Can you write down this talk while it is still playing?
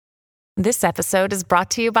This episode is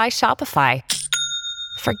brought to you by Shopify.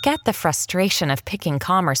 Forget the frustration of picking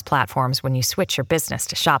commerce platforms when you switch your business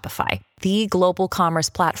to Shopify, the global commerce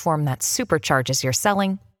platform that supercharges your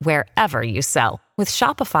selling wherever you sell. With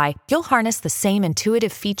Shopify, you'll harness the same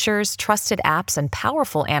intuitive features, trusted apps, and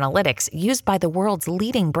powerful analytics used by the world's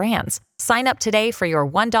leading brands. Sign up today for your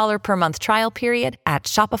 $1 per month trial period at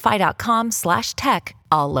shopify.com/tech,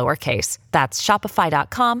 all lowercase. That's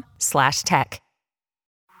shopify.com/tech.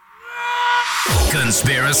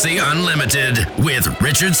 Conspiracy Unlimited with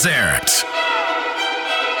Richard Serrett.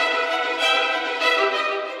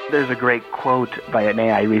 There's a great quote by an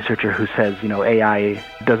AI researcher who says, AI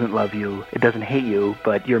doesn't love you, it doesn't hate you,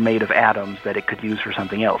 but you're made of atoms that it could use for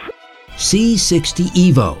something else. C60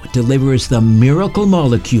 Evo delivers the miracle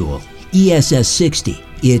molecule, ESS60.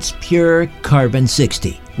 It's pure carbon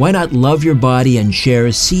 60. Why not love your body and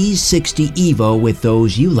share C60 Evo with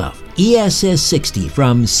those you love? ESS60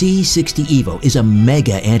 from C60 Evo is a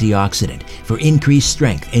mega antioxidant for increased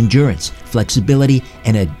strength, endurance, flexibility,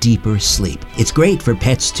 and a deeper sleep. It's great for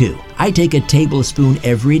pets too. I take a tablespoon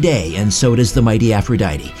every day, and so does the mighty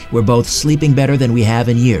Aphrodite. We're both sleeping better than we have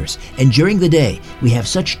in years, and during the day, we have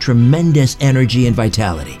such tremendous energy and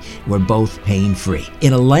vitality. We're both pain-free.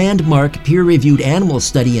 In a landmark peer-reviewed animal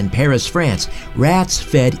study in Paris, France, rats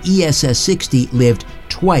fed ESS60 lived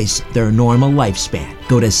twice their normal lifespan.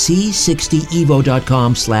 Go to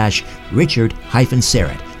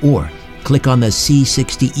c60evo.com/Richard-Serrett or click on the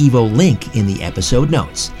C60 Evo link in the episode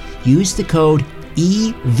notes. Use the code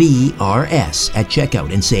EVRS at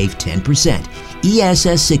checkout and save 10%.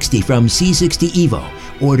 ESS60 from C60 Evo.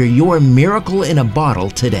 Order your miracle in a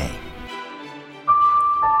bottle today.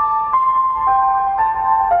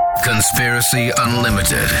 Conspiracy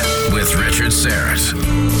Unlimited with Richard Serrett.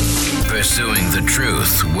 Pursuing the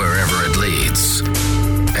truth wherever it leads.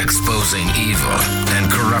 Exposing evil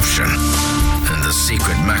and corruption and the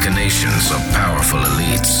secret machinations of powerful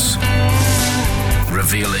elites.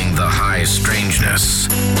 Revealing the high strangeness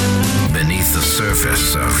beneath the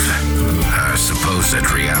surface of our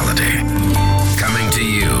supposed reality. Coming to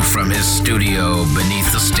you from his studio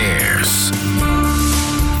beneath the stairs.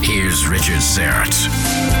 Here's Richard Serrett.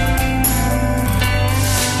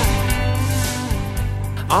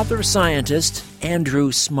 Author-scientist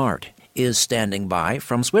Andrew Smart is standing by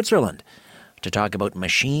from Switzerland to talk about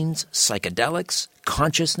machines, psychedelics,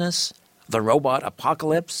 consciousness, the robot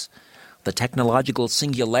apocalypse, the technological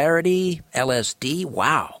singularity, LSD.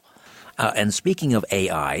 Wow. And speaking of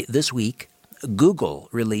AI, this week, Google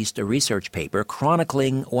released a research paper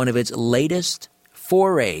chronicling one of its latest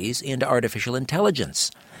forays into artificial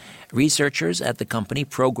intelligence. Researchers at the company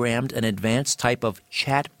programmed an advanced type of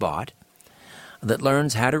chatbot that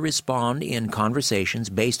learns how to respond in conversations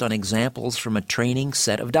based on examples from a training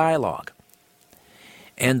set of dialogue.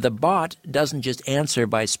 And the bot doesn't just answer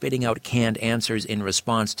by spitting out canned answers in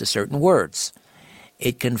response to certain words.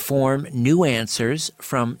 It can form new answers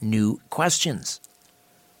from new questions.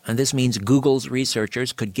 And this means Google's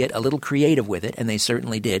researchers could get a little creative with it, and they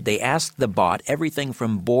certainly did. They asked the bot everything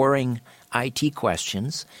from boring IT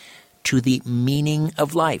questions to the meaning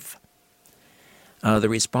of life. The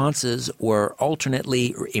responses were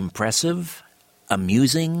alternately impressive,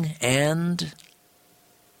 amusing, and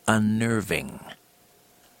unnerving.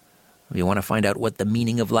 If you want to find out what the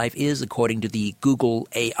meaning of life is, according to the Google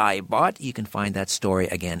AI bot, you can find that story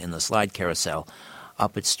again in the slide carousel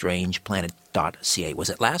up at strangeplanet.ca.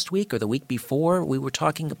 Was it last week or the week before? We were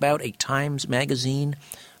talking about a Times Magazine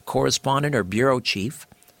correspondent or bureau chief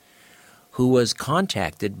who was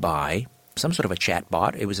contacted by some sort of a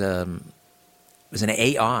chatbot. It was an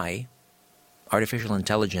AI, artificial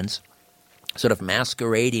intelligence, sort of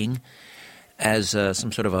masquerading as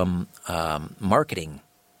some sort of a marketing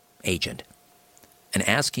agent and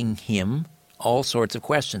asking him all sorts of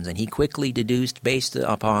questions. And he quickly deduced, based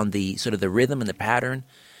upon the sort of the rhythm and the pattern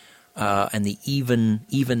and the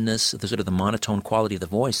evenness, the sort of the monotone quality of the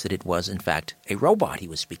voice, that it was, in fact, a robot he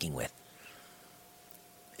was speaking with.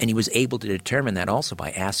 And he was able to determine that also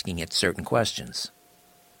by asking it certain questions.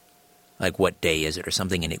 Like, what day is it or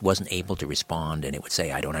something, and it wasn't able to respond, and it would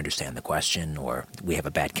say, I don't understand the question, or we have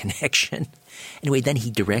a bad connection. Anyway, then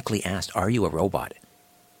he directly asked, are you a robot?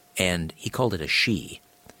 And he called it a she.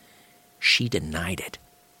 She denied it.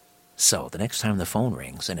 So the next time the phone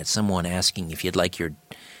rings and it's someone asking if you'd like your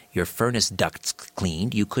furnace ducts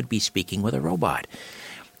cleaned, you could be speaking with a robot.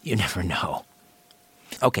 You never know.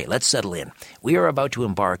 Okay, let's settle in. We are about to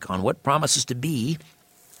embark on what promises to be,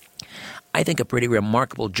 I think, a pretty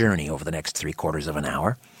remarkable journey over the next 3/4 of an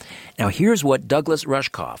hour. Now, here's what Douglas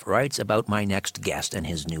Rushkoff writes about my next guest and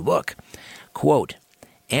his new book. Quote,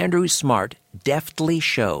 Andrew Smart deftly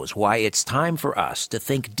shows why it's time for us to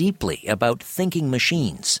think deeply about thinking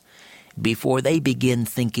machines before they begin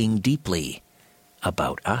thinking deeply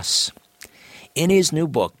about us. In his new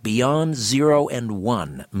book, Beyond Zero and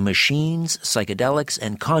One, Machines, Psychedelics,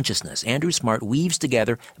 and Consciousness, Andrew Smart weaves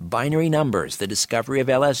together binary numbers, the discovery of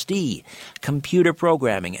LSD, computer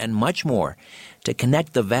programming, and much more to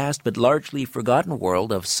connect the vast but largely forgotten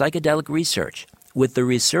world of psychedelic research with the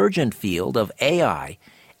resurgent field of AI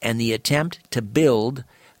and the attempt to build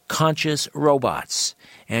conscious robots.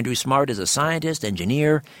 Andrew Smart is a scientist,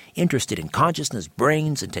 engineer, interested in consciousness,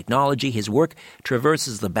 brains, and technology. His work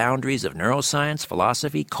traverses the boundaries of neuroscience,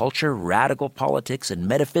 philosophy, culture, radical politics, and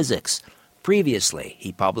metaphysics. Previously,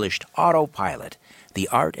 he published Autopilot, The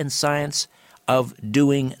Art and Science of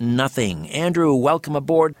Doing Nothing. Andrew, welcome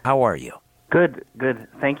aboard. How are you? Good.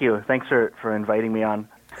 Thank you. Thanks for inviting me on.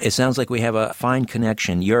 It sounds like we have a fine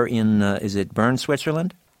connection. You're in, is it Bern,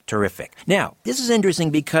 Switzerland? Terrific. Now, this is interesting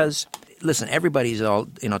because, listen, everybody's all,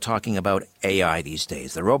 talking about AI these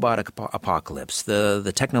days, the robotic apocalypse,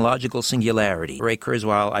 the technological singularity. Ray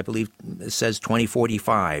Kurzweil, I believe, says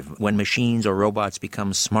 2045, when machines or robots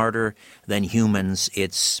become smarter than humans,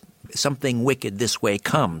 it's something wicked this way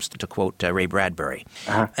comes, to quote Ray Bradbury.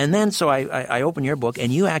 Uh-huh. And then, so I open your book,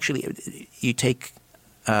 and you take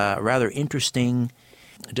a rather interesting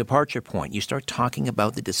departure point. You start talking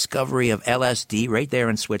about the discovery of LSD right there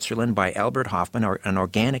in Switzerland by Albert Hofmann, an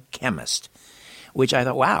organic chemist, which I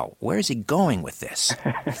thought, wow, where is he going with this?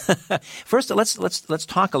 First, let's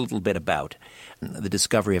talk a little bit about the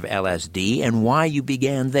discovery of LSD and why you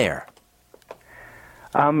began there.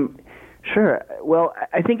 Sure. Well,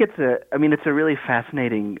 I think it's a really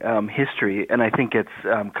fascinating history, and I think it's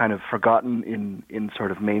kind of forgotten in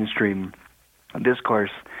sort of mainstream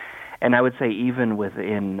discourse. And I would say even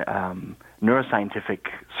within neuroscientific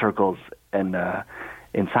circles and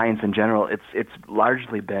in science in general, it's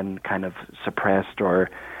largely been kind of suppressed, or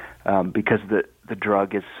because the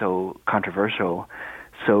drug is so controversial.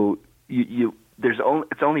 So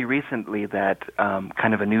it's only recently that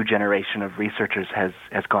kind of a new generation of researchers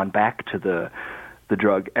has gone back to the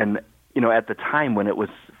drug. And at the time when it was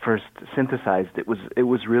first synthesized, it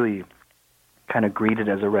was really kind of greeted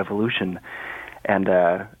as a revolution, and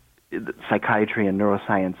psychiatry and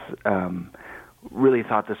neuroscience really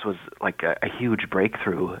thought this was like a huge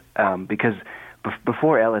breakthrough, because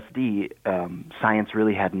before LSD, science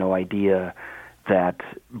really had no idea that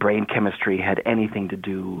brain chemistry had anything to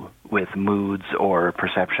do with moods or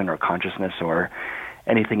perception or consciousness or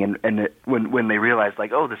anything. And when they realized,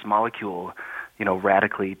 like, oh, this molecule,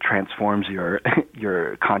 radically transforms your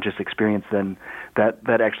conscious experience, then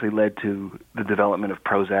that actually led to the development of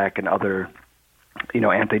Prozac and other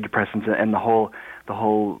antidepressants, and the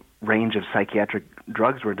whole range of psychiatric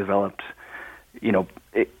drugs were developed,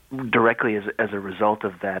 directly as a result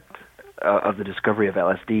of that, of the discovery of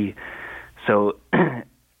LSD. So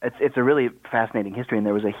it's a really fascinating history, and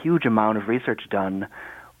there was a huge amount of research done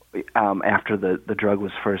after the drug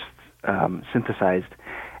was first synthesized.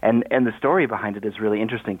 And the story behind it is really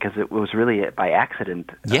interesting because it was really by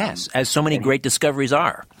accident. Yes, as so many great discoveries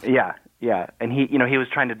are. Yeah, and he was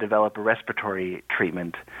trying to develop a respiratory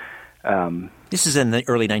treatment. This is in the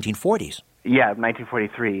early 1940s. Yeah,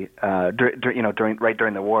 1943.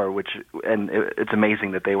 During the war, it's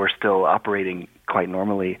amazing that they were still operating quite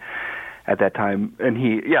normally at that time. And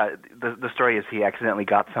the story is he accidentally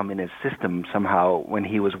got some in his system somehow when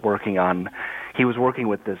he was working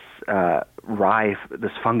with this rye,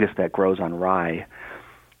 this fungus that grows on rye,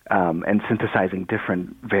 and synthesizing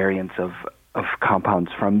different variants of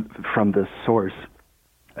compounds from the source,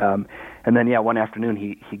 and then one afternoon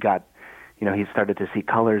he got, he started to see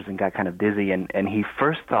colors and got kind of dizzy, and he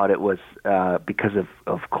first thought it was because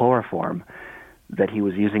of chloroform that he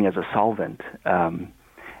was using as a solvent,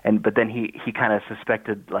 but then he kind of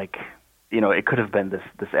suspected, like, it could have been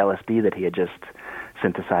this LSD that he had just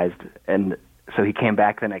synthesized, and so he came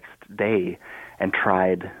back the next day and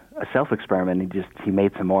tried a self-experiment. He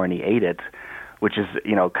made some more and he ate it, which is,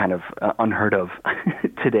 kind of unheard of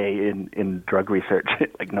today in drug research.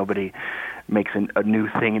 Like, nobody makes a new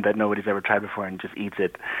thing that nobody's ever tried before and just eats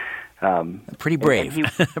it. Pretty brave.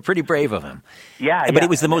 Pretty brave of him. Yeah. But it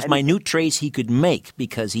was the most minute trace he could make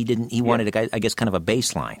because he wanted, I guess, kind of a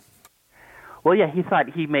baseline. Well, yeah, he thought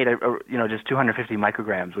he made just 250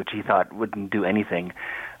 micrograms, which he thought wouldn't do anything.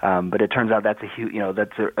 But it turns out that's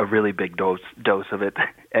a really big dose of it.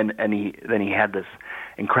 And he had this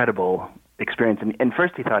incredible experience, and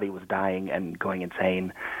first he thought he was dying and going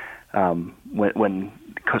insane when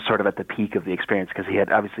sort of at the peak of the experience, because he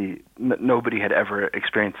had obviously nobody had ever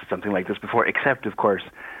experienced something like this before, except of course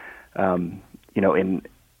in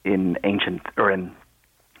ancient or in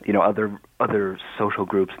other social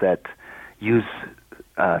groups that use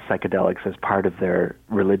psychedelics as part of their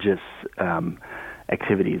religious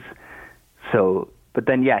activities. So, but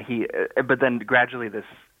then gradually this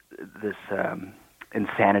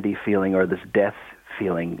insanity feeling or this death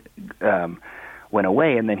feeling went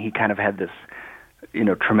away, and then he kind of had this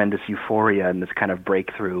tremendous euphoria and this kind of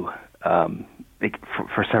breakthrough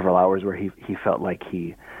for several hours where he felt like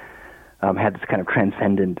he had this kind of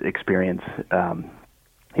transcendent experience.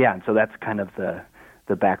 And so that's kind of the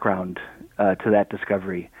background to that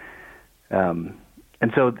discovery. And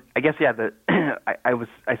so I guess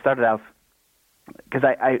I started out because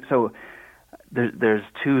there's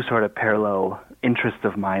two sort of parallel interests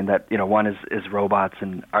of mine that one is robots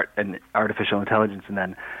and artificial intelligence, and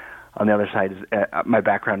then on the other side is my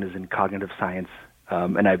background is in cognitive science,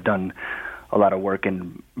 and I've done a lot of work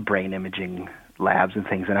in brain imaging labs and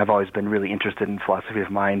things, and I've always been really interested in philosophy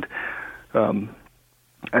of mind. And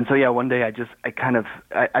so one day I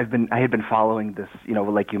had been following this,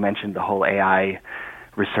 like you mentioned, the whole AI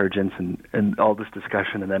resurgence and all this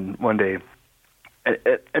discussion, and then one day,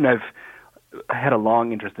 and I've had a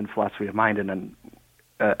long interest in philosophy of mind, and then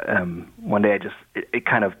one day it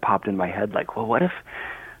kind of popped in my head, like, well, what if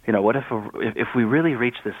we really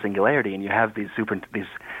reach this singularity and you have these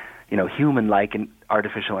human-like and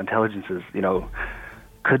artificial intelligences,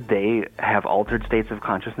 could they have altered states of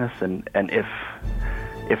consciousness, and if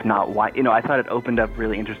not, why? I thought it opened up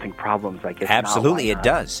really interesting problems. Like, absolutely, it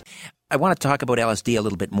does. I want to talk about LSD a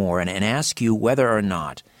little bit more and ask you whether or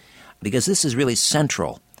not, because this is really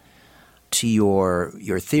central to your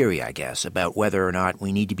theory, I guess, about whether or not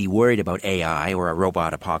we need to be worried about AI or a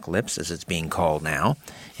robot apocalypse, as it's being called now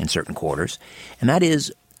in certain quarters, and that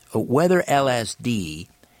is whether LSD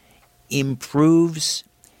improves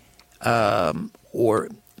or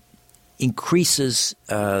increases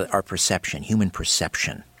our perception, human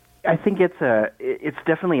perception. I think it's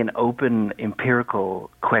definitely an open empirical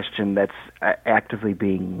question that's actively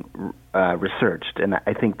being researched, and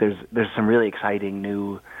I think there's some really exciting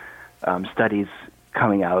new studies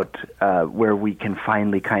coming out where we can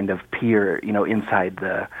finally kind of peer, inside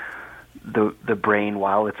the brain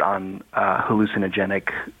while it's on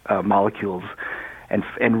hallucinogenic molecules,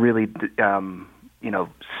 and really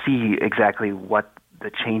see exactly what the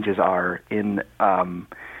changes are in the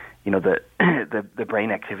brain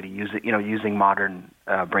activity using modern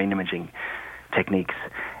brain imaging techniques.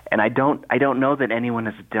 And I don't know that anyone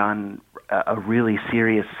has done a really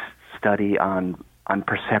serious study on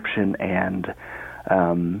perception and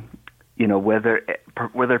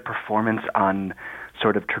whether performance on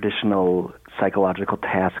sort of traditional psychological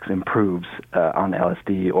tasks improves on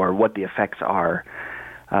LSD, or what the effects are.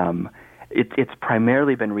 It's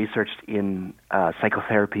primarily been researched in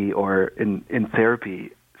psychotherapy or in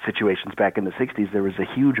therapy situations. Back in the 60s, there was a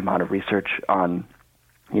huge amount of research on,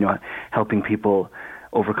 helping people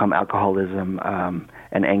overcome alcoholism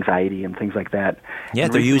and anxiety and things like that. Yeah,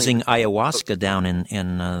 they're using ayahuasca down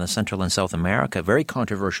in Central and South America. Very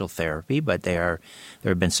controversial therapy, but there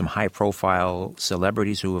have been some high-profile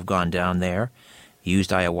celebrities who have gone down there,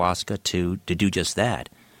 used ayahuasca to do just that.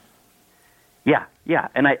 Yeah,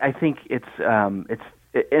 and I think it's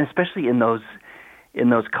especially in those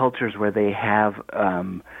cultures where they have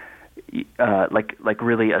like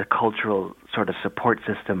really a cultural sort of support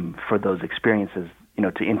system for those experiences.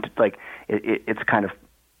 It's kind of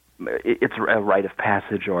it's a rite of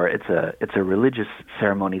passage, or it's a religious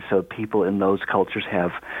ceremony. So people in those cultures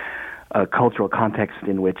have a cultural context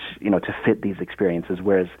in which to fit these experiences.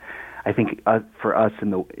 Whereas I think for us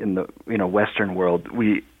in the Western world,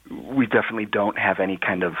 we definitely don't have any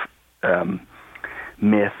kind of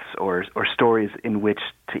myths or stories in which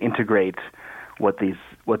to integrate what these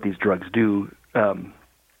drugs do.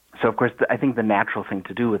 So of course, I think the natural thing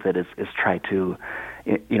to do with it is try to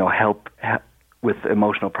help with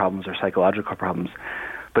emotional problems or psychological problems.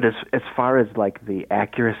 But as far as like the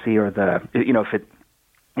accuracy or the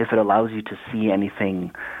if it allows you to see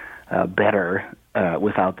anything better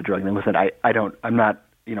without the drug than with it, I'm not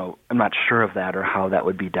sure of that or how that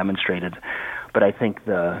would be demonstrated. But I think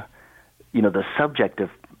the subjective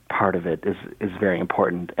part of it is very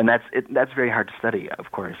important, and that's very hard to study,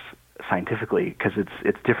 of course, scientifically, because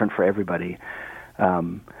it's different for everybody.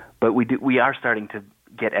 But we are starting to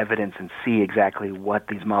get evidence and see exactly what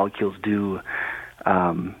these molecules do.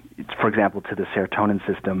 For example, to the serotonin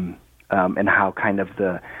system, and how kind of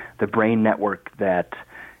the brain network that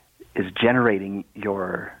is generating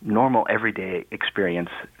your normal everyday experience,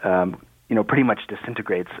 pretty much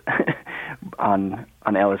disintegrates on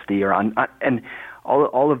LSD or and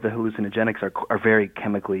all of the hallucinogenics are very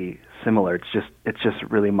chemically similar. It's just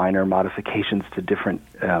really minor modifications to different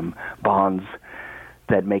bonds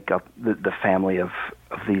that make up the family of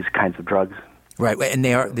these kinds of drugs. Right, and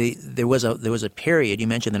there was a period, you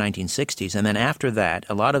mentioned the 1960s, and then after that,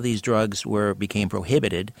 a lot of these drugs became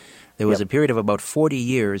prohibited. There was a period of about 40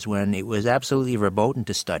 years when it was absolutely verboten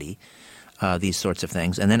to study these sorts of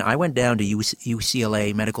things. And then I went down to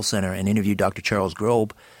UCLA Medical Center and interviewed Dr. Charles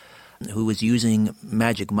Grobe, who was using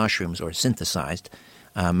magic mushrooms or synthesized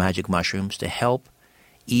magic mushrooms to help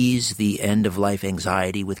ease the end-of-life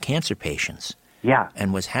anxiety with cancer patients. Yeah.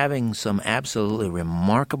 And was having some absolutely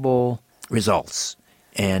remarkable results.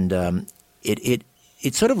 And it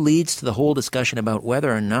sort of leads to the whole discussion about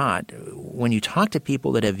whether or not, when you talk to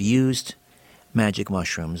people that have used magic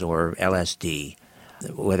mushrooms or LSD,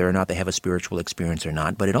 whether or not they have a spiritual experience or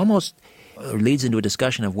not, but it almost leads into a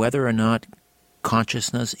discussion of whether or not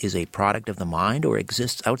consciousness is a product of the mind or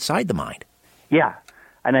exists outside the mind. Yeah.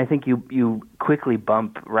 And I think you quickly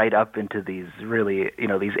bump right up into these really,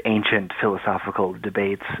 these ancient philosophical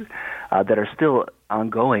debates that are still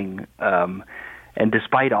ongoing. And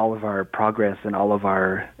despite all of our progress and all of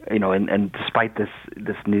our, and despite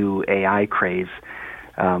this new AI craze,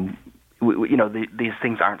 these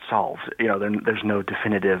things aren't solved. There's no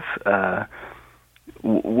definitive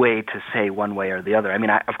way to say one way or the other. I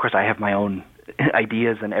mean, of course, I have my own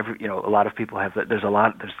ideas, and a lot of people have. There's a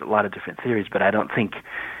lot of different theories, but I don't think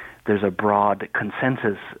there's a broad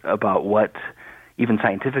consensus about what, even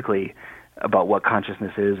scientifically, about what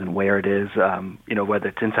consciousness is and where it is. Whether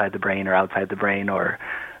it's inside the brain or outside the brain, or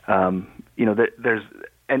there's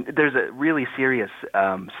a really serious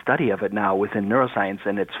study of it now within neuroscience,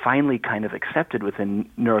 and it's finally kind of accepted within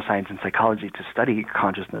neuroscience and psychology to study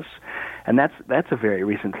consciousness, and that's a very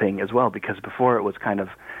recent thing as well, because before it was kind of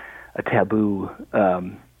a taboo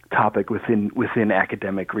topic within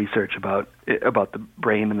academic research about the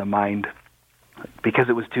brain and the mind, because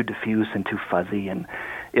it was too diffuse and too fuzzy and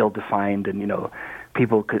ill-defined, and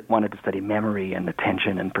people wanted to study memory and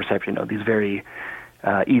attention and perception, these very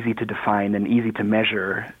easy to define and easy to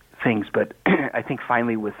measure things. But I think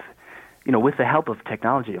finally, with the help of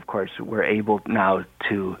technology, of course, we're able now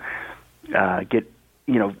to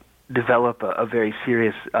develop a very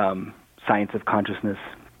serious science of consciousness,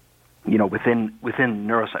 within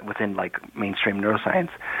neuroscience, within like mainstream neuroscience,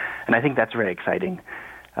 and I think that's very exciting.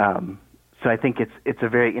 So I think it's a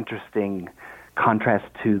very interesting contrast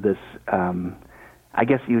to this. I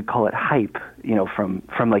guess you would call it hype,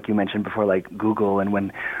 from like you mentioned before, like Google, and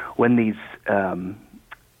when these kind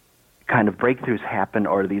of breakthroughs happen,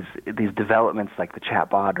 or these developments like the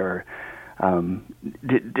chatbot, or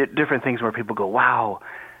different things where people go, wow,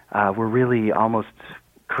 we're really almost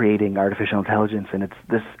creating artificial intelligence, and it's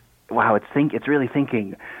this. Wow, it's really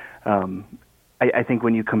thinking. I think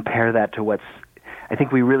when you compare that to I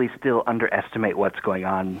think we really still underestimate what's going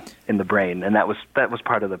on in the brain, and that was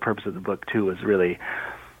part of the purpose of the book too, was really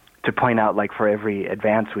to point out, like, for every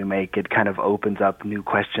advance we make, it kind of opens up new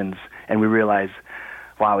questions, and we realize,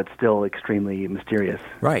 wow, it's still extremely mysterious.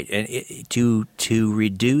 Right, and to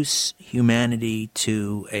reduce humanity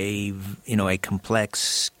to a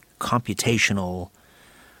complex computational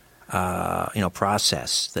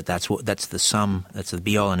process, that's the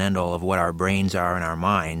be all and end all of what our brains are and our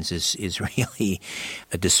minds is really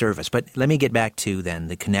a disservice. But let me get back to then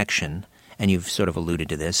the connection, and you've sort of alluded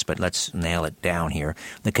to this, but let's nail it down here.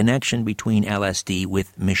 The connection between LSD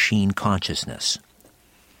with machine consciousness.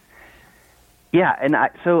 Yeah, and I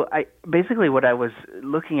basically what I was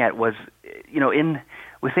looking at was,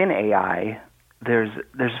 within AI, there's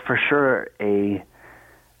for sure a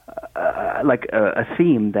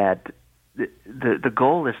theme that the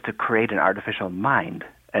goal is to create an artificial mind,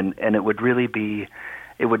 and it would really be,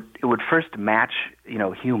 it would first match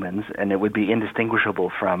humans, and it would be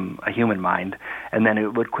indistinguishable from a human mind, and then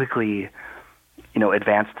it would quickly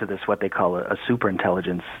advance to this, what they call a super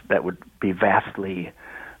intelligence, that would be vastly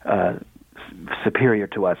superior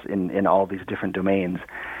to us in all these different domains.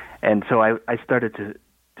 And so I started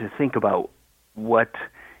to think about what,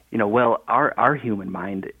 our human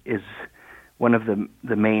mind is, one of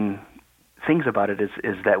the main things about it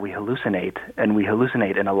is that we hallucinate, and we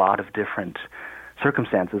hallucinate in a lot of different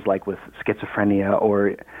circumstances, like with schizophrenia,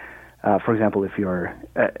 or, for example, if you're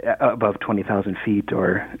above 20,000 feet,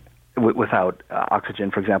 or without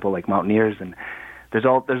oxygen, for example, like mountaineers, and there's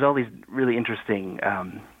all these really interesting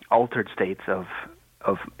altered states of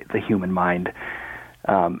the human mind.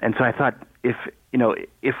 And so I thought, if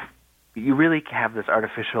you really have this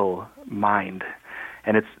artificial mind,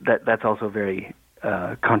 and that's also a very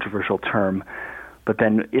controversial term, but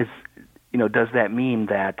then does that mean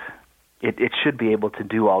that it should be able to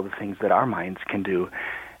do all the things that our minds can do.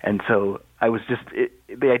 And so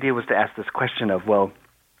the idea was to ask this question of, well,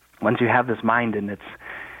 once you have this mind and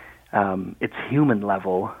it's human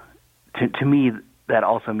level, to me that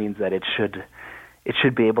also means that it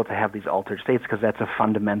should be able to have these altered states, because that's a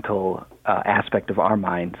fundamental aspect of our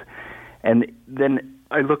minds. And then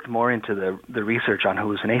I looked more into the research on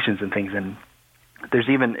hallucinations and things, and there's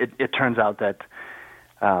even it turns out that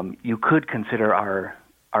you could consider our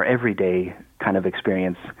everyday kind of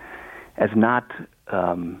experience as not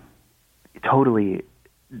totally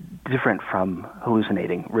different from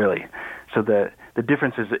hallucinating, really. So the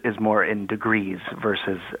difference is more in degrees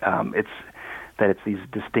versus it's these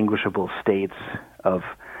distinguishable states of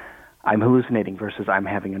I'm hallucinating versus I'm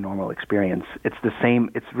having a normal experience. It's the same.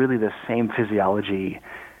 It's really the same physiology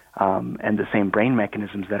and the same brain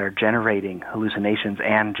mechanisms that are generating hallucinations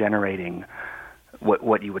and generating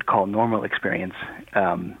what you would call normal experience.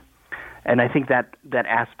 And I think that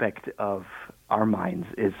aspect of our minds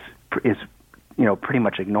is pretty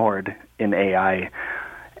much ignored in AI,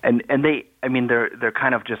 and they're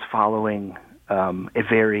kind of just following a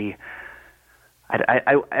very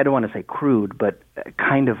I don't want to say crude, but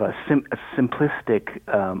kind of a simplistic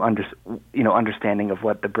understanding of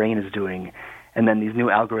what the brain is doing, and then these new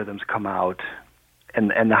algorithms come out, and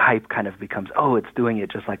the hype kind of becomes, oh, it's doing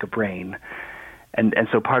it just like a brain. And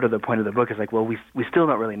so part of the point of the book is like, well, we still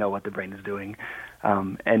don't really know what the brain is doing,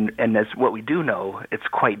 and as what we do know, it's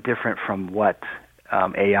quite different from what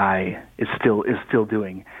AI is still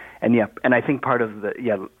doing. And I think part of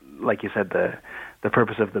like you said, the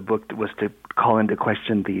purpose of the book was to call into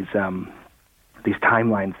question these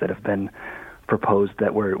timelines that have been proposed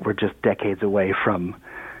that we're just decades away from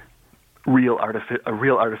a real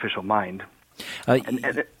artificial mind.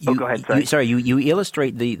 Go ahead. Sorry. You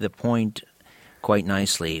illustrate the point quite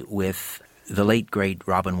nicely with the late, great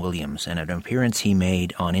Robin Williams and an appearance he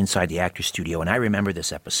made on Inside the Actors Studio. And I remember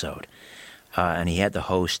this episode. And he had the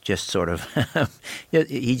host just sort of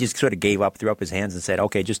he just sort of gave up, threw up his hands and said,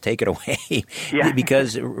 okay, just take it away. Yeah.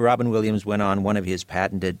 Because Robin Williams went on one of his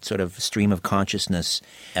patented sort of stream of consciousness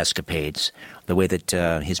escapades, the way that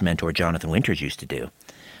his mentor Jonathan Winters used to do.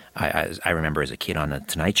 I remember as a kid on The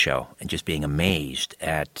Tonight Show and just being amazed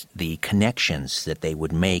at the connections that they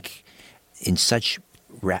would make in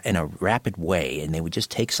in a rapid way, and they would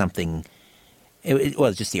just take something. It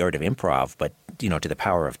was just the art of improv, but to the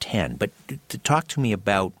power of 10. But to talk to me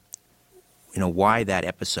about why that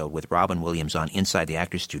episode with Robin Williams on Inside the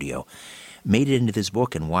Actors Studio made it into this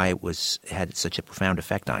book and why it had such a profound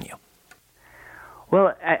effect on you.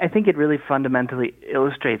 Well, I think it really fundamentally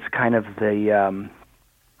illustrates kind of the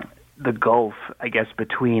gulf, I guess,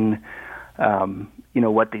 between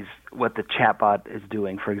what the chatbot is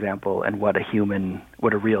doing, for example, and what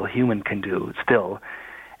a real human can do still.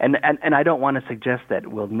 And I don't want to suggest that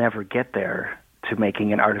we'll never get there to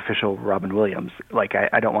making an artificial Robin Williams. Like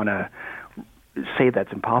I don't want to say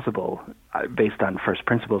that's impossible based on first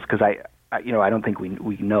principles, because I don't think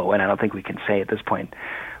we know, and I don't think we can say at this point.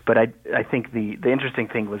 But I think the interesting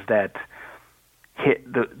thing was that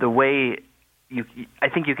the way I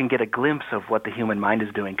think you can get a glimpse of what the human mind is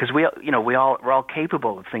doing, because we're all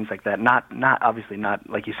capable of things like that. Not obviously not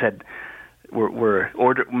like you said. We're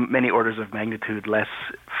many orders of magnitude less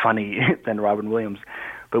funny than Robin Williams,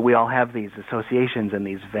 but we all have these associations and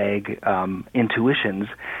these vague intuitions,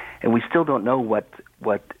 and we still don't know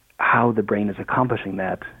how the brain is accomplishing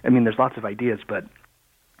that. I mean, there's lots of ideas, but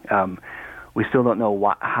we still don't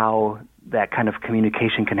know how that kind of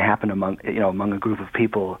communication can happen among a group of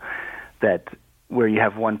people, where you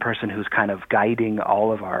have one person who's kind of guiding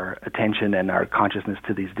all of our attention and our consciousness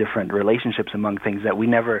to these different relationships among things that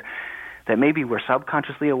maybe we're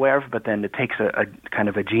subconsciously aware of, but then it takes a kind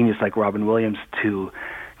of a genius like Robin Williams to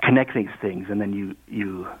connect these things, and then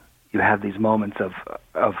you have these moments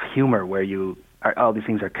of humor where all these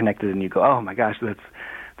things are connected, and you go, oh my gosh,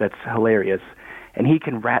 that's hilarious. And he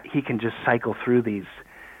can just cycle through these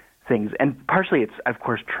things, and partially it's of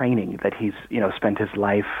course training that he's spent his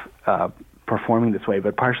life performing this way,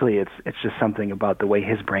 but partially it's just something about the way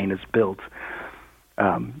his brain is built,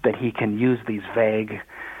 that he can use these vague,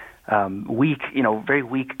 very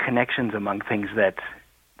weak connections among things that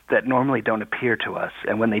normally don't appear to us.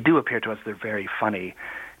 And when they do appear to us, they're very funny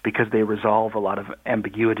because they resolve a lot of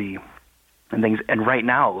ambiguity and things. And right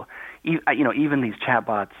now, even these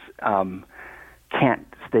chatbots can't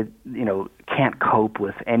cope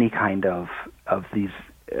with any kind of these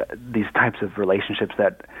types of relationships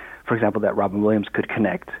that, for example, that Robin Williams could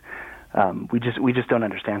connect. we just don't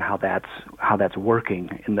understand how that's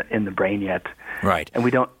working in the brain yet. Right. And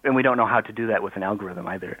we don't know how to do that with an algorithm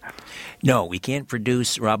either. No, we can't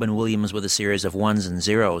produce Robin Williams with a series of ones and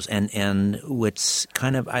zeros. And what's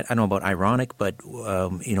kind of, I don't know about ironic, but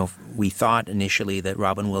we thought initially that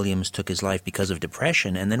Robin Williams took his life because of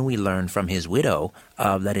depression, and then we learned from his widow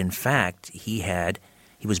that in fact he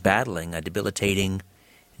was battling a debilitating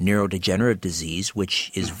neurodegenerative disease,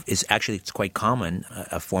 which is actually, it's quite common,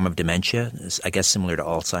 a form of dementia, I guess similar to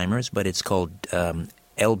Alzheimer's, but it's called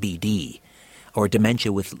LBD, or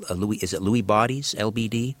dementia with Lewy bodies,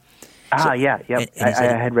 LBD? Yeah. I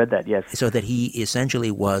had read that, yes. So that he essentially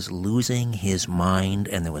was losing his mind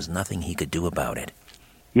and there was nothing he could do about it.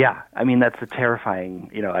 Yeah, I mean, that's a terrifying,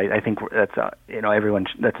 I think that's,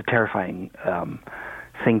 that's a terrifying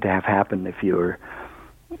thing to have happen if you're,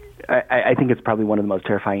 I think it's probably one of the most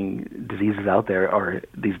terrifying diseases out there, or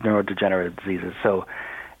these neurodegenerative diseases. So,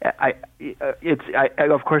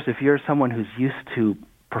 of course, if you're someone who's used to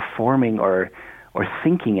performing or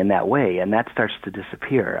thinking in that way, and that starts to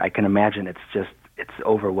disappear, I can imagine it's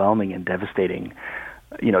overwhelming and devastating,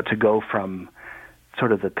 to go from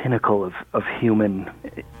sort of the pinnacle of human,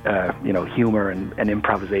 humor and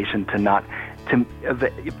improvisation to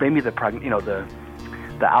maybe the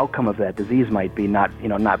outcome of that disease might be not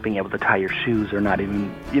being able to tie your shoes, or not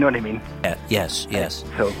even, you know what I mean? Yes.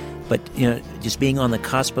 So, but just being on the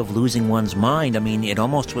cusp of losing one's mind, I mean, it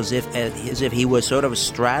almost was as if he was sort of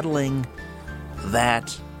straddling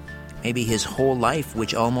that maybe his whole life,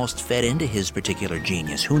 which almost fed into his particular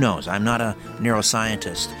genius. Who knows? I'm not a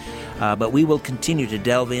neuroscientist, but we will continue to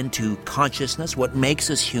delve into consciousness, what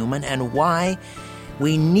makes us human, and why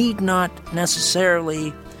we need not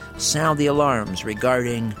necessarily sound the alarms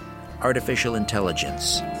regarding artificial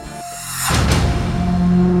intelligence.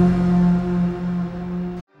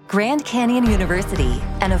 Grand Canyon University,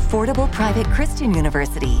 an affordable private Christian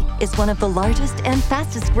university, is one of the largest and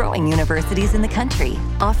fastest growing universities in the country,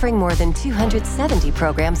 offering more than 270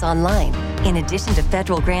 programs online. In addition to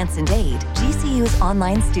federal grants and aid, GCU's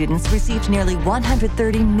online students received nearly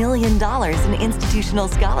 $130 million in institutional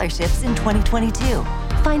scholarships in 2022.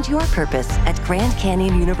 Find your purpose at Grand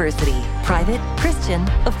Canyon University. Private, Christian,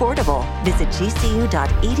 affordable. Visit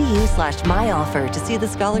gcu.edu/myoffer to see the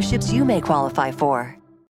scholarships you may qualify for.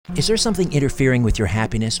 Is there something interfering with your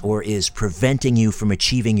happiness or is preventing you from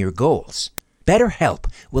achieving your goals? BetterHelp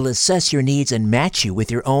will assess your needs and match you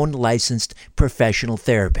with your own licensed professional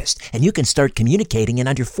therapist, and you can start communicating in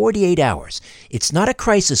under 48 hours. It's not a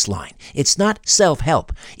crisis line. It's not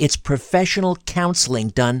self-help. It's professional counseling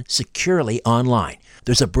done securely online.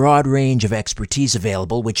 There's a broad range of expertise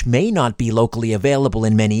available which may not be locally available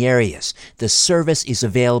in many areas. The service is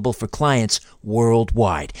available for clients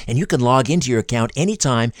worldwide, and you can log into your account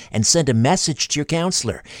anytime and send a message to your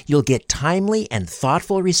counselor. You'll get timely and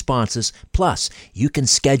thoughtful responses, plus you can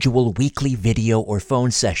schedule weekly video or phone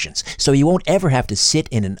sessions, so you won't ever have to sit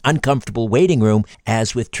in an uncomfortable waiting room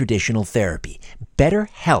as with traditional therapy.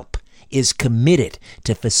 BetterHelp is committed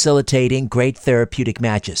to facilitating great therapeutic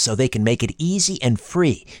matches so they can make it easy and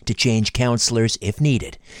free to change counselors if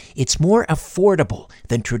needed. It's more affordable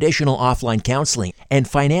than traditional offline counseling, and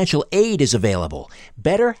financial aid is available.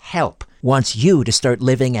 BetterHelp wants you to start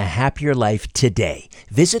living a happier life today.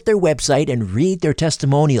 Visit their website and read their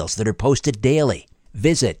testimonials that are posted daily.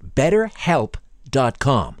 Visit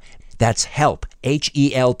BetterHelp.com. That's help,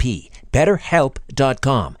 H-E-L-P,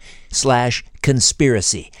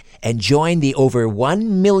 BetterHelp.com/conspiracy. And join the over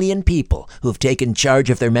 1 million people who've taken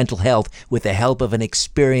charge of their mental health with the help of an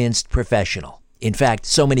experienced professional. In fact,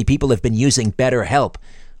 so many people have been using BetterHelp,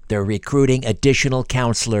 they're recruiting additional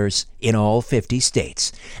counselors in all 50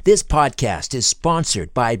 states. This podcast is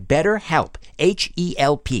sponsored by BetterHelp,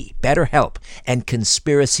 H-E-L-P, BetterHelp, and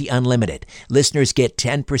Conspiracy Unlimited. Listeners get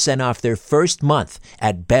 10% off their first month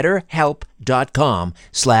at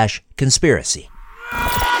betterhelp.com/conspiracy.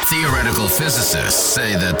 Theoretical physicists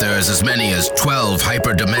say that there's as many as 12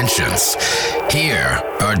 hyperdimensions. Here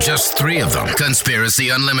are just 3 of them. Conspiracy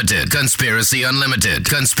Unlimited, Conspiracy Unlimited,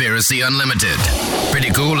 Conspiracy Unlimited. Pretty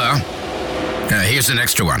cool, huh? Here's an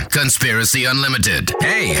extra one. Conspiracy Unlimited.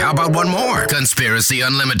 Hey, how about one more? Conspiracy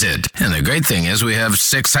Unlimited. And the great thing is we have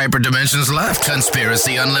 6 hyperdimensions left.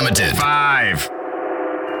 Conspiracy Unlimited. 5.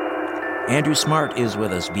 Andrew Smart is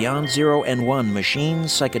with us. Beyond 0 and 1,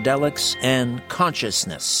 Machines, Psychedelics, and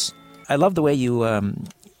Consciousness. I love the way you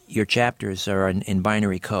your chapters are in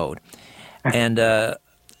binary code. And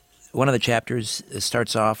one of the chapters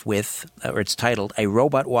starts off with, or it's titled, "A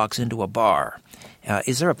Robot Walks into a Bar."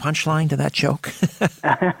 Is there a punchline to that joke?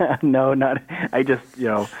 No, not. I just,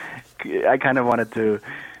 I kind of wanted to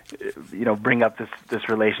bring up this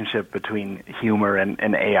relationship between humor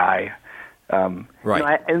and AI.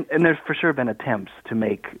 Right. And there's for sure been attempts to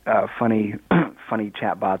make funny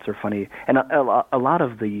chatbots or funny, and a lot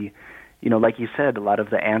of the, like you said, a lot of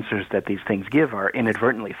the answers that these things give are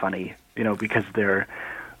inadvertently funny, because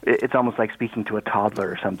it's almost like speaking to a toddler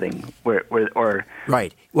or something. Or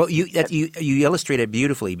right. Well, you illustrate it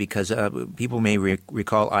beautifully because people may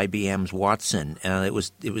recall IBM's Watson. It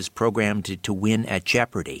was programmed to win at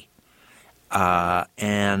Jeopardy,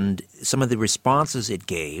 and some of the responses it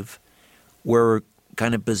gave were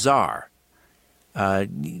kind of bizarre.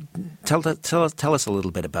 Tell us a little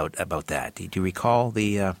bit about that. Do you recall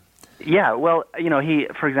the? Yeah. Well,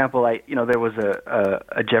 for example, there was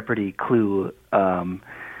a Jeopardy clue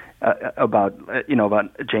about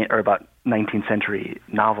 19th century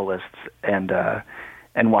novelists, and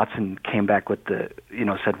Watson came back with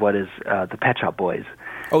said, what is the Pet Shop Boys?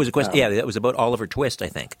 Oh, it was a question. Yeah, that was about Oliver Twist, I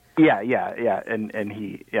think. Yeah, and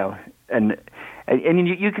he, and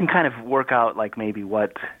you can kind of work out like maybe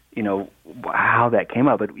what, how that came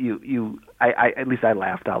up, but I at least I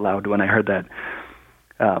laughed out loud when I heard that.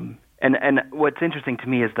 And what's interesting to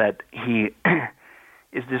me is that he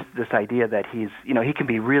is this idea that he can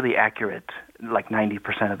be really accurate like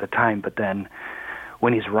 90% of the time, but then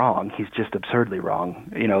when he's wrong, he's just absurdly wrong,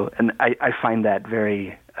 and I find that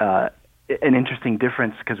very an interesting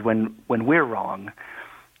difference, because when we're wrong,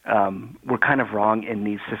 we're kind of wrong in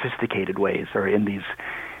these sophisticated ways, or in these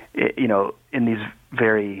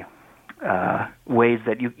very ways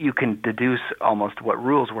that you can deduce almost what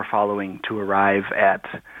rules we're following to arrive at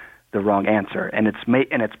the wrong answer, and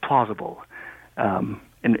it's plausible.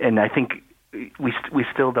 And I think we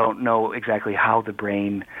still don't know exactly how the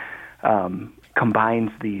brain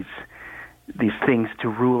combines these things to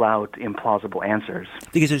rule out implausible answers.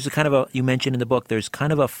 Because there's you mentioned in the book, there's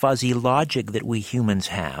kind of a fuzzy logic that we humans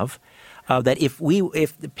have, that if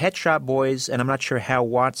the Pet Shop Boys, and I'm not sure how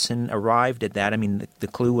Watson arrived at that. I mean, the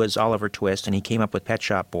clue was Oliver Twist, and he came up with Pet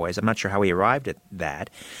Shop Boys. I'm not sure how he arrived at that.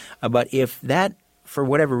 But if that, for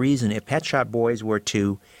whatever reason, if Pet Shop Boys were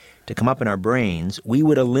to come up in our brains, we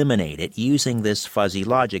would eliminate it using this fuzzy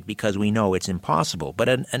logic because we know it's impossible. But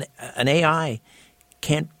an AI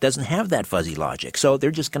doesn't have that fuzzy logic, so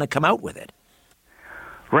they're just going to come out with it.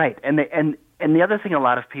 Right, and the other thing a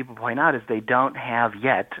lot of people point out is they don't have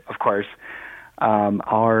yet, of course,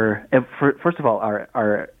 first of all,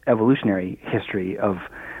 our evolutionary history of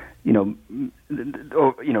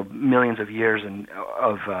millions of years and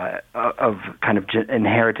of kind of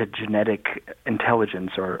inherited genetic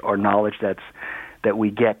intelligence or knowledge that we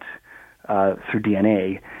get through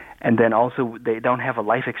DNA. And then also they don't have a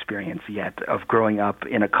life experience yet of growing up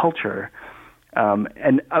in a culture.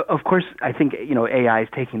 And of course, I think, AI is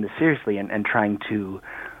taking this seriously and trying to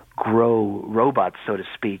grow robots, so to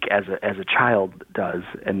speak, as a child does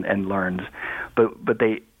and learns. But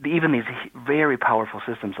even these very powerful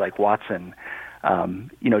systems like Watson,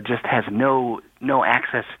 just has no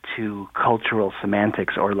access to cultural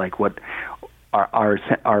semantics or like what our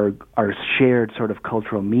shared sort of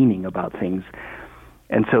cultural meaning about things.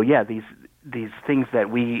 And so, these things that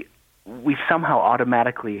we somehow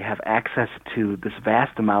automatically have access to this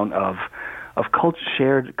vast amount of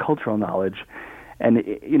shared cultural knowledge. And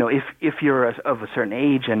if you're of a certain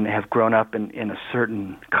age and have grown up in a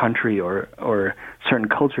certain country or certain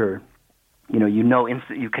culture,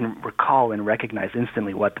 you can recall and recognize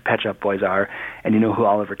instantly what the Pet Shop Boys are, and you know who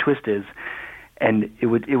Oliver Twist is, and it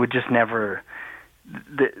would just never.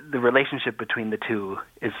 The relationship between the two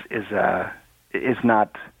is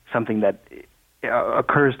not something that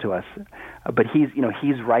occurs to us, but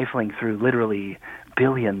he's rifling through literally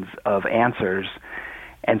billions of answers,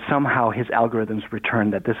 and somehow his algorithms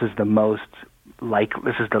return that this is the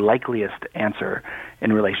likeliest answer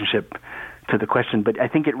in relationship to the question. But I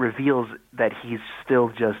think it reveals that he's still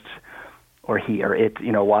just, or he or it,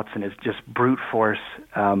 Watson is just brute force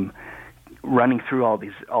running through all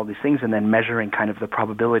these things and then measuring kind of the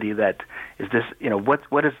probability that is this,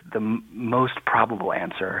 what is the most probable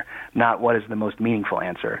answer, not what is the most meaningful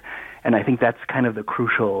answer. And I think that's kind of the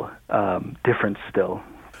crucial difference still.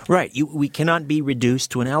 Right. We cannot be reduced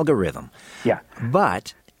to an algorithm. Yeah.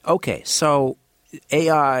 But, okay, so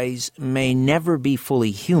AIs may never be fully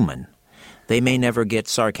human. They may never get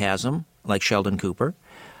sarcasm, like Sheldon Cooper,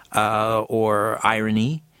 or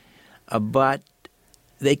irony, but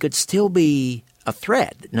they could still be a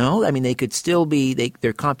threat, no? I mean, they could still be,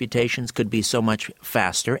 their computations could be so much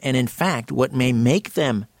faster. And in fact, what may make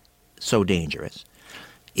them so dangerous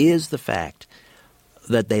is the fact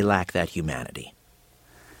that they lack that humanity.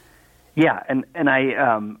 Yeah, and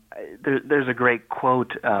I there's a great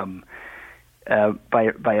quote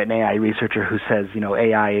by an AI researcher who says,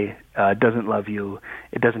 AI doesn't love you,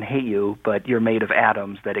 it doesn't hate you, but you're made of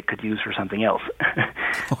atoms that it could use for something else.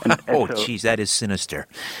 Geez, that is sinister.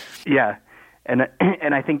 Yeah, and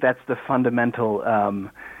I think that's the fundamental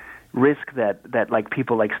risk that like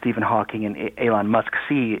people like Stephen Hawking and Elon Musk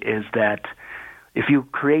see, is that if you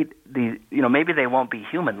create these, maybe they won't be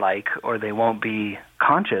human-like or they won't be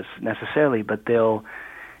conscious necessarily, but they'll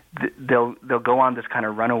go on this kind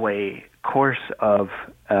of runaway course of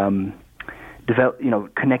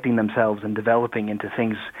connecting themselves and developing into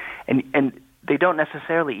things, and they don't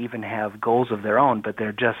necessarily even have goals of their own, but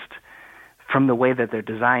they're just, from the way that they're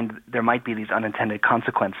designed, there might be these unintended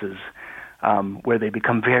consequences where they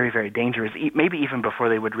become very, very dangerous, maybe even before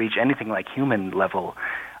they would reach anything like human level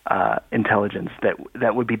intelligence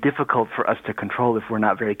that would be difficult for us to control if we're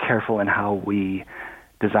not very careful in how we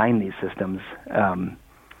design these systems.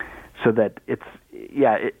 So that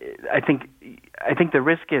I think the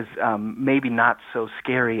risk is maybe not so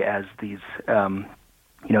scary as these,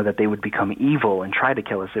 that they would become evil and try to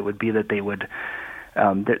kill us. It would be that they would,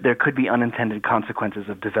 there could be unintended consequences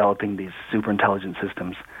of developing these super intelligent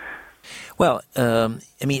systems. Well, I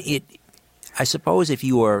suppose if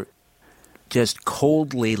you are just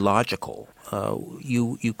coldly logical,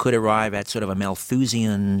 you could arrive at sort of a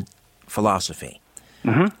Malthusian philosophy.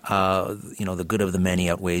 Mm-hmm. The good of the many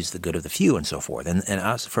outweighs the good of the few, and so forth. And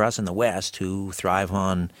for us in the West, who thrive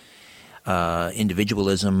on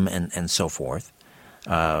individualism and so forth,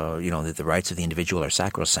 that the rights of the individual are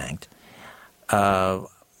sacrosanct,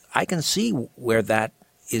 I can see where that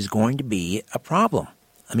is going to be a problem.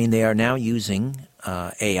 I mean, they are now using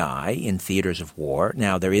AI in theaters of war.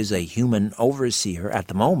 Now, there is a human overseer at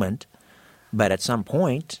the moment, but at some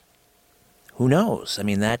point, who knows? I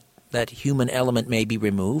mean, that human element may be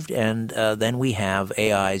removed, and then we have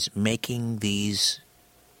AIs making these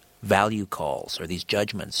value calls or these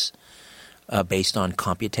judgments based on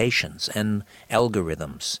computations and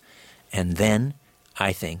algorithms. And then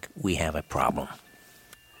I think we have a problem.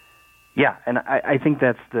 Yeah, and I think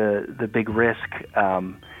that's the big risk,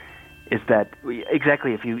 is that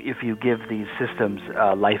exactly if you give these systems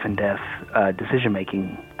life and death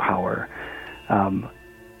decision-making power,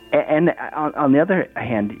 and on the other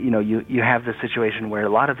hand, you have the situation where a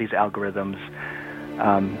lot of these algorithms,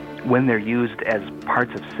 when they're used as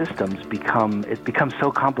parts of systems, it becomes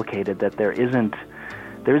so complicated that there isn't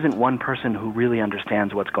one person who really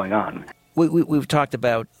understands what's going on. We've talked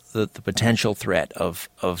about the potential threat of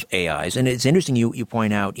AIs, and it's interesting you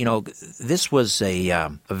point out, this was a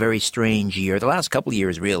very strange year, the last couple of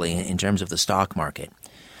years really, in terms of the stock market.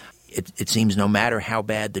 It seems no matter how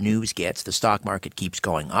bad the news gets, the stock market keeps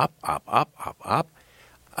going up, up, up, up, up.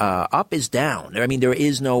 Up is down. I mean, there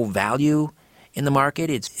is no value in the market.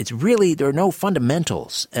 It's really, there are no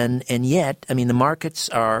fundamentals, and yet, I mean, the markets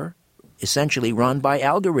are essentially run by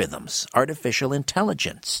algorithms, artificial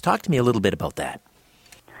intelligence. Talk to me a little bit about that.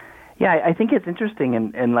 Yeah, I think it's interesting,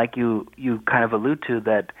 and like you kind of allude to,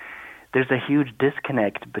 that there's a huge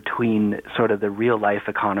disconnect between sort of the real-life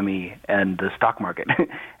economy and the stock market.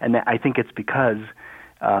 And I think it's because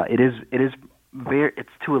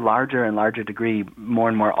it's to a larger and larger degree more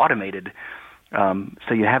and more automated.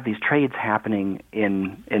 So you have these trades happening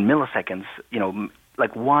in milliseconds,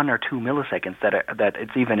 like 1 or 2 milliseconds that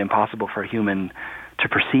it's even impossible for a human to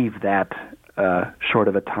perceive that short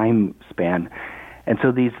of a time span. And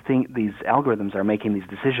so these algorithms are making these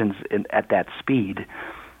decisions at that speed,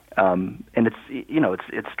 and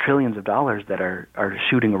it's trillions of dollars that are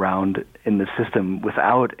shooting around in the system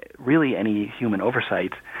without really any human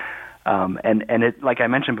oversight. And it, like I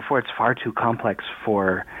mentioned before, it's far too complex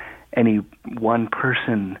for any one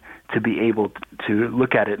person to be able to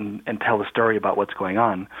look at it and tell a story about what's going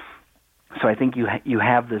on. So I think you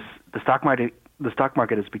have this, the stock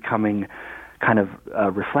market is becoming kind of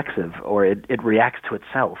reflexive, or it reacts to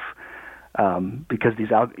itself, because these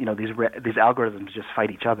algorithms just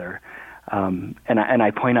fight each other. And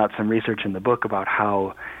I point out some research in the book about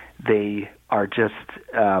how they are just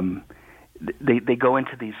they go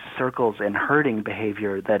into these circles and herding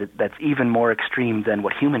behavior that's even more extreme than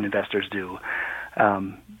what human investors do,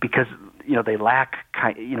 because they lack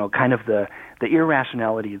kind of the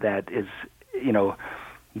irrationality that is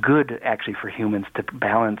good actually for humans to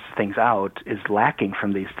balance things out is lacking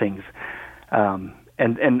from these things.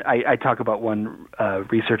 And I talk about one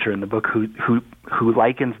researcher in the book who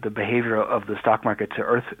likens the behavior of the stock market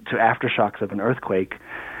to aftershocks of an earthquake.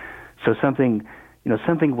 So something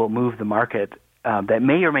will move the market that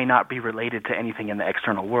may or may not be related to anything in the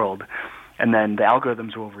external world, and then the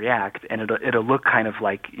algorithms will react, and it'll look kind of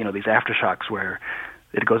like these aftershocks where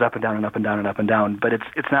it goes up and down and up and down and up and down, but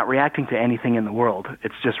it's not reacting to anything in the world.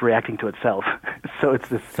 It's just reacting to itself. So it's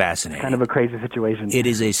this fascinating, kind of a crazy situation. It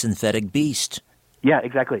is a synthetic beast. Yeah,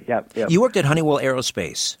 exactly. Yeah. You worked at Honeywell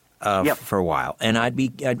Aerospace for a while, and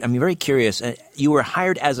I'm very curious. You were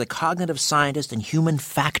hired as a cognitive scientist and human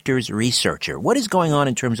factors researcher. What is going on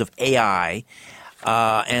in terms of AI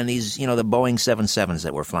and these, the Boeing 777s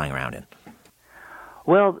that we're flying around in?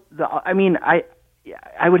 Well,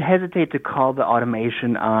 I would hesitate to call the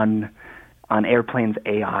automation on airplanes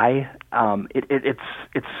AI.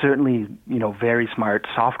 It's certainly very smart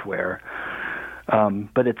software,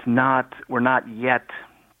 but it's not. We're not yet.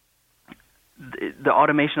 The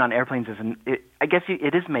automation on airplanes isn't. I guess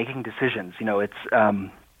it is making decisions. It's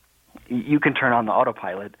you can turn on the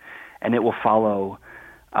autopilot, and it will follow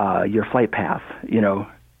your flight path.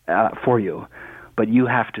 For you. But you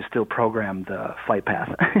have to still program the flight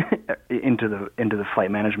path into the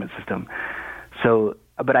flight management system. So,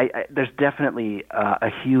 but there's definitely a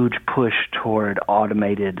huge push toward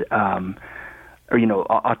automated,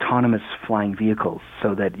 autonomous flying vehicles,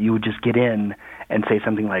 so that you would just get in and say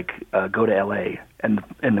something like, "Go to LA," and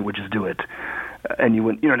it would just do it, and you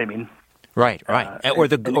wouldn't. You know what I mean? Right. Or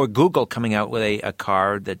Google coming out with a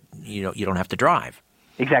car that you don't have to drive.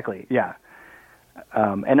 Exactly. Yeah.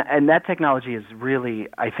 And that technology is really,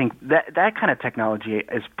 I think, that kind of technology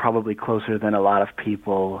is probably closer than a lot of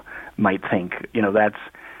people might think.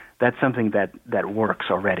 That's something that works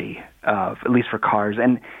already, at least for cars.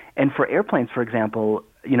 And for airplanes, for example,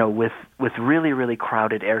 with really, really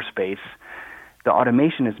crowded airspace, the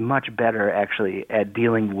automation is much better, actually, at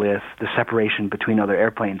dealing with the separation between other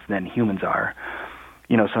airplanes than humans are.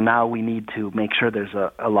 So now we need to make sure there's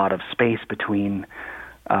a lot of space between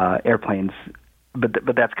airplanes. But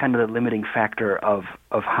that's kind of the limiting factor of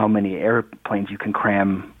how many airplanes you can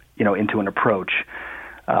cram, into an approach.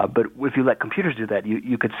 But if you let computers do that,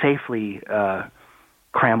 you could safely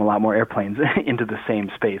cram a lot more airplanes into the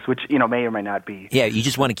same space, which may or may not be. Yeah, you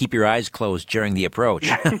just want to keep your eyes closed during the approach.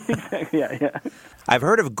 Yeah. I've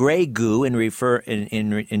heard of gray goo in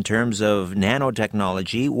terms of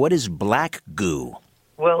nanotechnology. What is black goo?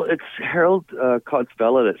 Well, it's Harold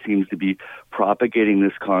Kotzvella that seems to be propagating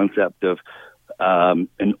this concept of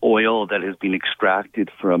an oil that has been extracted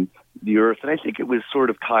from the earth. And I think it was sort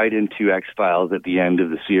of tied into X-Files at the end of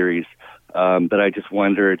the series. But I just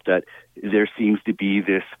wondered that there seems to be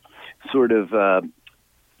this sort of,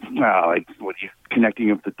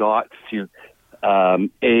 connecting of the dots to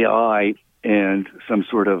AI and some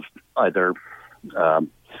sort of either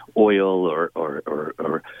oil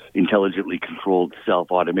or intelligently controlled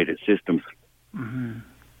self-automated systems. Mm-hmm.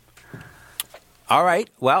 All right.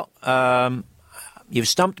 Well, you've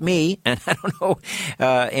stumped me, and I don't know,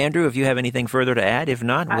 Andrew, if you have anything further to add. If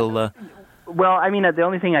not, we'll. Well, the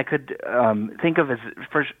only thing I could think of is,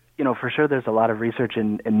 for sure, there's a lot of research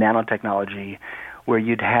in nanotechnology where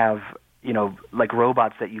you'd have, like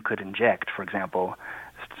robots that you could inject, for example,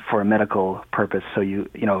 for a medical purpose. So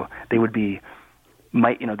they would be,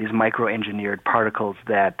 these micro-engineered particles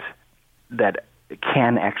that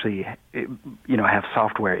can actually, have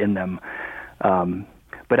software in them.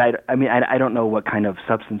 But I don't know what kind of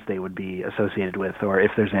substance they would be associated with, or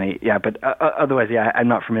if there's any. Yeah, but otherwise, I'm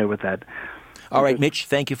not familiar with that. All right, Mitch,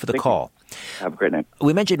 thank you for the call. Have a great night.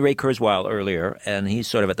 We mentioned Ray Kurzweil earlier, and he's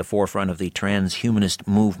sort of at the forefront of the transhumanist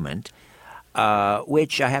movement,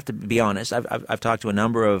 which I have to be honest, I've talked to a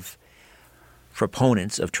number of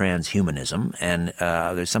proponents of transhumanism, and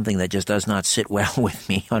there's something that just does not sit well with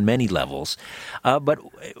me on many levels. But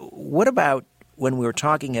what about when we were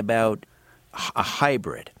talking about a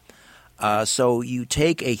hybrid? So you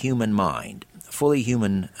take a human mind, fully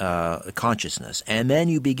human consciousness, and then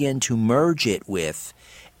you begin to merge it with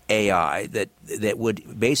AI that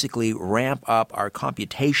would basically ramp up our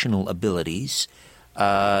computational abilities,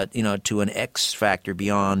 to an X factor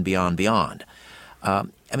beyond.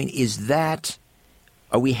 Is that?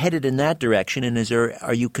 Are we headed in that direction? And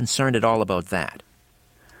are you concerned at all about that?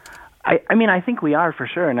 I think we are, for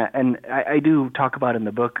sure, and I do talk about in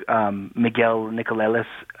the book Miguel Nicolelis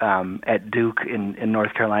at Duke in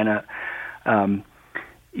North Carolina.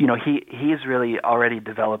 He's really already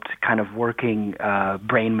developed kind of working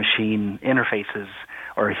brain-machine interfaces,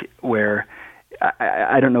 or where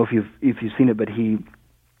I don't know if you've seen it, but his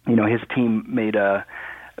team made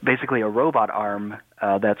basically a robot arm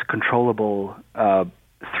that's controllable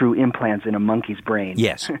through implants in a monkey's brain.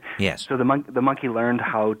 Yes. So the monkey learned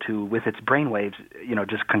how to, with its brain waves,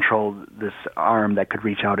 just control this arm that could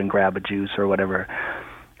reach out and grab a juice or whatever.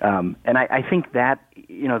 And I think that,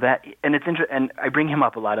 and it's and I bring him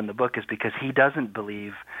up a lot in the book is because he doesn't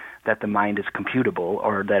believe that the mind is computable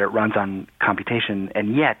or that it runs on computation,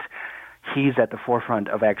 and yet he's at the forefront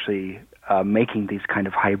of actually making these kind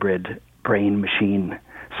of hybrid brain-machine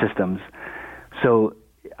systems. So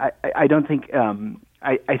I don't think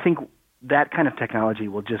I think that kind of technology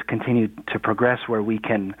will just continue to progress, where we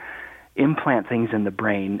can implant things in the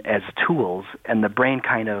brain as tools, and the brain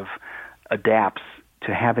kind of adapts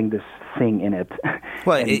to having this thing in it.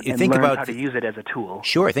 Well, and think learns about how to use it as a tool.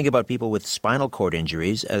 Sure, think about people with spinal cord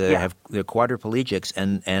injuries. They're quadriplegics,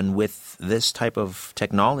 and with this type of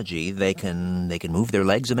technology, they can move their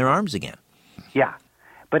legs and their arms again. Yeah,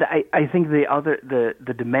 but I think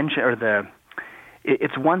the dimension or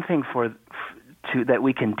it's one thing that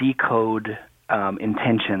we can decode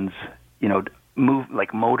intentions, move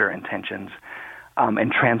like motor intentions,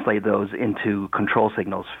 and translate those into control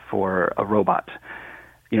signals for a robot.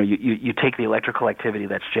 You take the electrical activity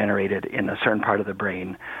that's generated in a certain part of the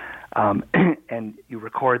brain, and you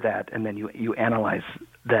record that, and then you analyze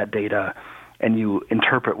that data, and you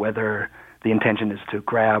interpret whether the intention is to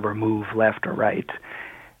grab or move left or right.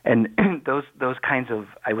 And those kinds of,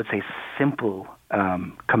 I would say, simple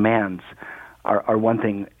commands are one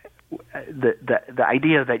thing. The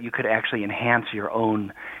idea that you could actually enhance your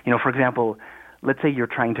own, for example, let's say you're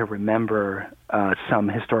trying to remember some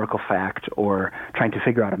historical fact or trying to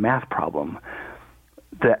figure out a math problem,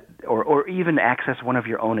 or even access one of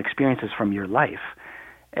your own experiences from your life,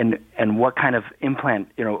 and what kind of implant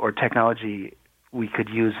or technology we could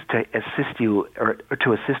use to assist you or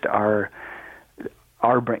to assist our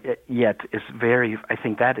brain. Yet is very, I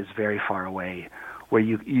think that is very far away, where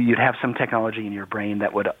you'd have some technology in your brain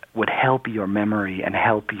that would help your memory and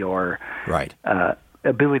help your right.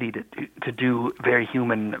 Ability to do very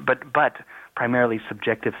human, but primarily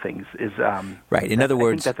subjective things is right. In other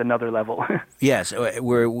words, I think that's another level. Yes,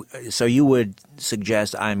 so you would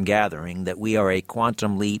suggest, I'm gathering, that we are a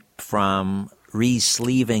quantum leap from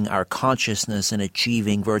re-sleeving our consciousness and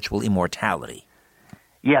achieving virtual immortality.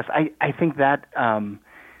 Yes, I think that.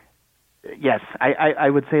 Yes, I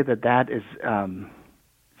would say that is a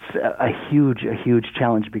huge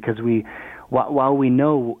challenge, because while we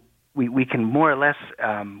know. We can more or less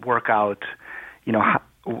work out,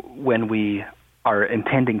 when we are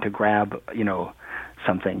intending to grab,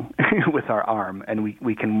 something with our arm, and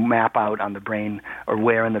we can map out on the brain or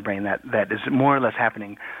where in the brain that is more or less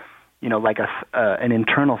happening, like an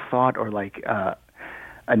internal thought or like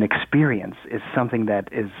an experience is something that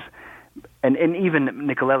is, and even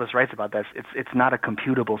Nicolelis writes about this. It's not a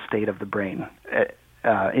computable state of the brain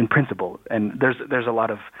in principle, and there's a lot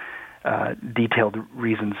of detailed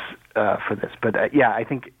reasons for this, but I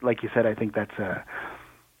think, like you said, I think that's a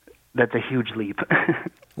huge leap.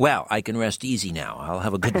 Well, I can rest easy now. I'll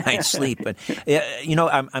have a good night's sleep. But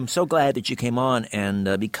I'm so glad that you came on,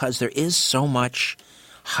 and because there is so much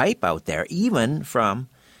hype out there, even from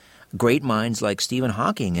great minds like Stephen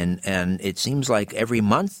Hawking, and it seems like every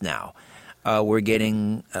month now we're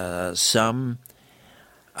getting someone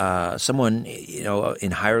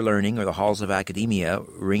in higher learning or the halls of academia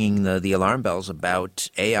ringing the alarm bells about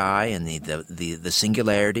AI and the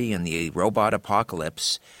singularity and the robot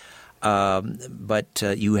apocalypse. But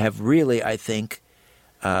you have really, I think,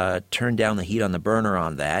 turned down the heat on the burner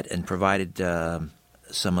on that and provided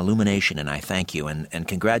some illumination, and I thank you. And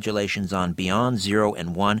congratulations on Beyond Zero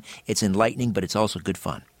and One. It's enlightening, but it's also good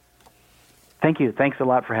fun. Thank you. Thanks a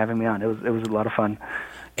lot for having me on. It was a lot of fun.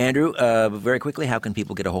 Andrew, very quickly, how can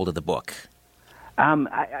people get a hold of the book?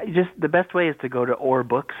 Just the best way is to go to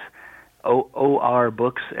ORBooks,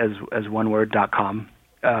 ORBooks as one word.com,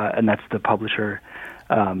 and that's the publisher.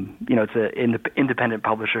 It's an independent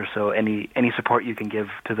publisher, so any support you can give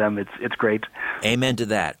to them, it's great. Amen to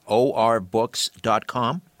that.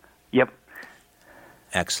 ORBooks.com? Yep.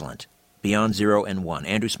 Excellent. Beyond Zero and One.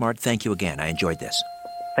 Andrew Smart, thank you again. I enjoyed this.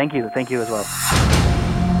 Thank you. Thank you as well.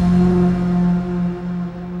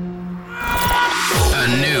 A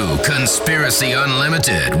new Conspiracy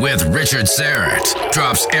Unlimited with Richard Serrett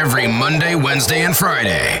drops every Monday, Wednesday, and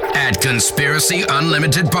Friday at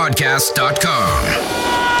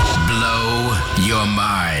conspiracyunlimitedpodcast.com. Blow your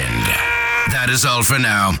mind. That is all for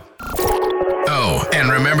now. Oh, and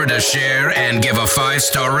remember to share and give a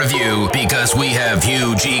 5-star review, because we have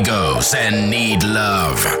huge egos and need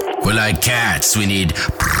love. We're like cats. We need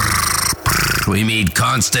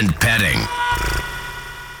constant petting.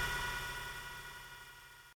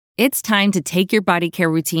 It's time to take your body care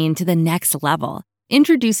routine to the next level.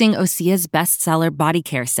 Introducing Osea's bestseller Body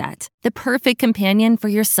Care Set, the perfect companion for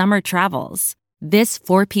your summer travels. This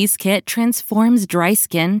 4-piece kit transforms dry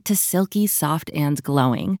skin to silky, soft, and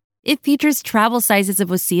glowing. It features travel sizes of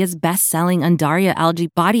Osea's best-selling Undaria algae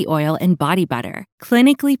body oil and body butter,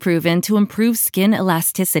 clinically proven to improve skin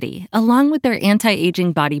elasticity, along with their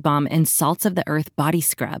anti-aging body balm and salts of the earth body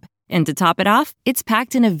scrub. And to top it off, it's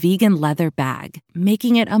packed in a vegan leather bag,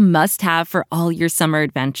 making it a must-have for all your summer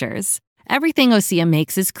adventures. Everything Osea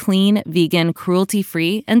makes is clean, vegan,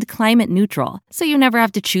 cruelty-free, and climate-neutral, so you never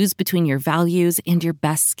have to choose between your values and your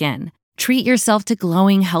best skin. Treat yourself to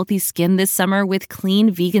glowing, healthy skin this summer with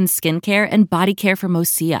clean vegan skincare and body care from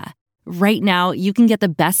Osea. Right now, you can get the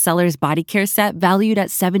Bestsellers Body Care Set valued at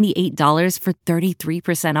 $78 for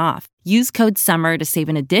 33% off. Use code SUMMER to save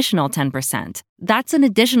an additional 10%. That's an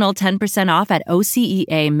additional 10% off at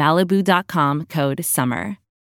OseaMalibu.com, code SUMMER.